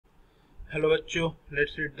Hello bachcho,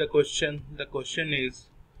 let's read the question. The question is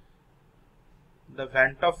the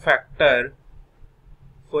Van't factor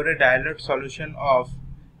for a dilute solution of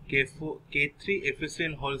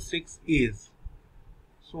K3FeCN6 is.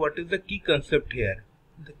 So what is the key concept here?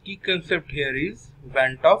 The key concept here is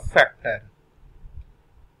Van't factor.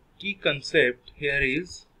 Key concept here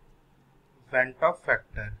is Van't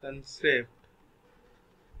factor. Concept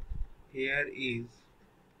here is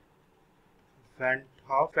Van't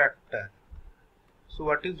factor. So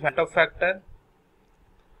what is Van't factor?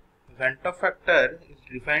 Van't factor is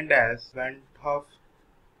defined as Van't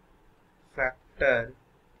factor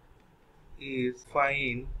is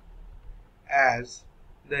defined as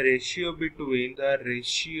the ratio between the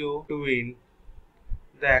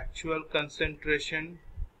actual concentration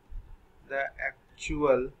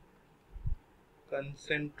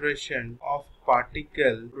of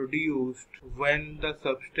particle produced when the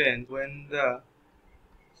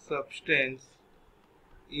substance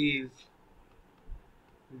is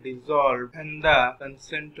dissolved and the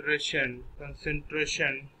concentration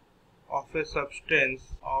of a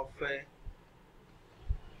substance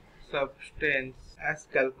as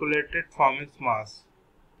calculated from its mass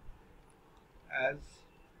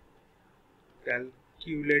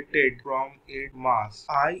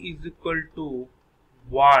I is equal to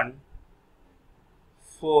 1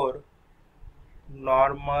 for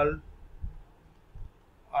normal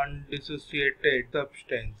undissociated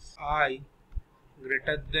substance, I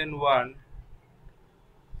greater than 1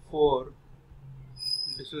 for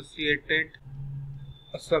dissociated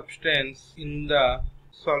substance in the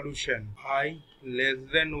solution, I less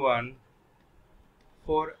than 1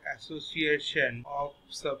 for association of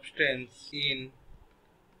substance in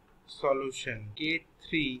solution.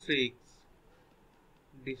 K3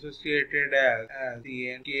 dissociated as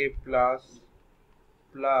CnK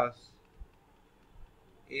plus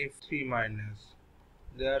F3 minus.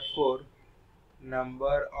 Therefore,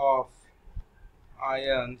 number of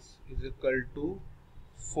ions is equal to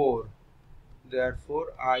 4.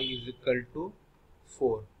 Therefore, I is equal to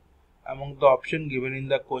 4. Among the option given in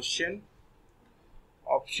the question,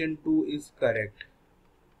 option 2 is correct.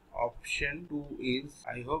 Option 2 is.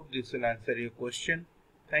 I hope this will answer your question.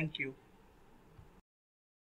 Thank you.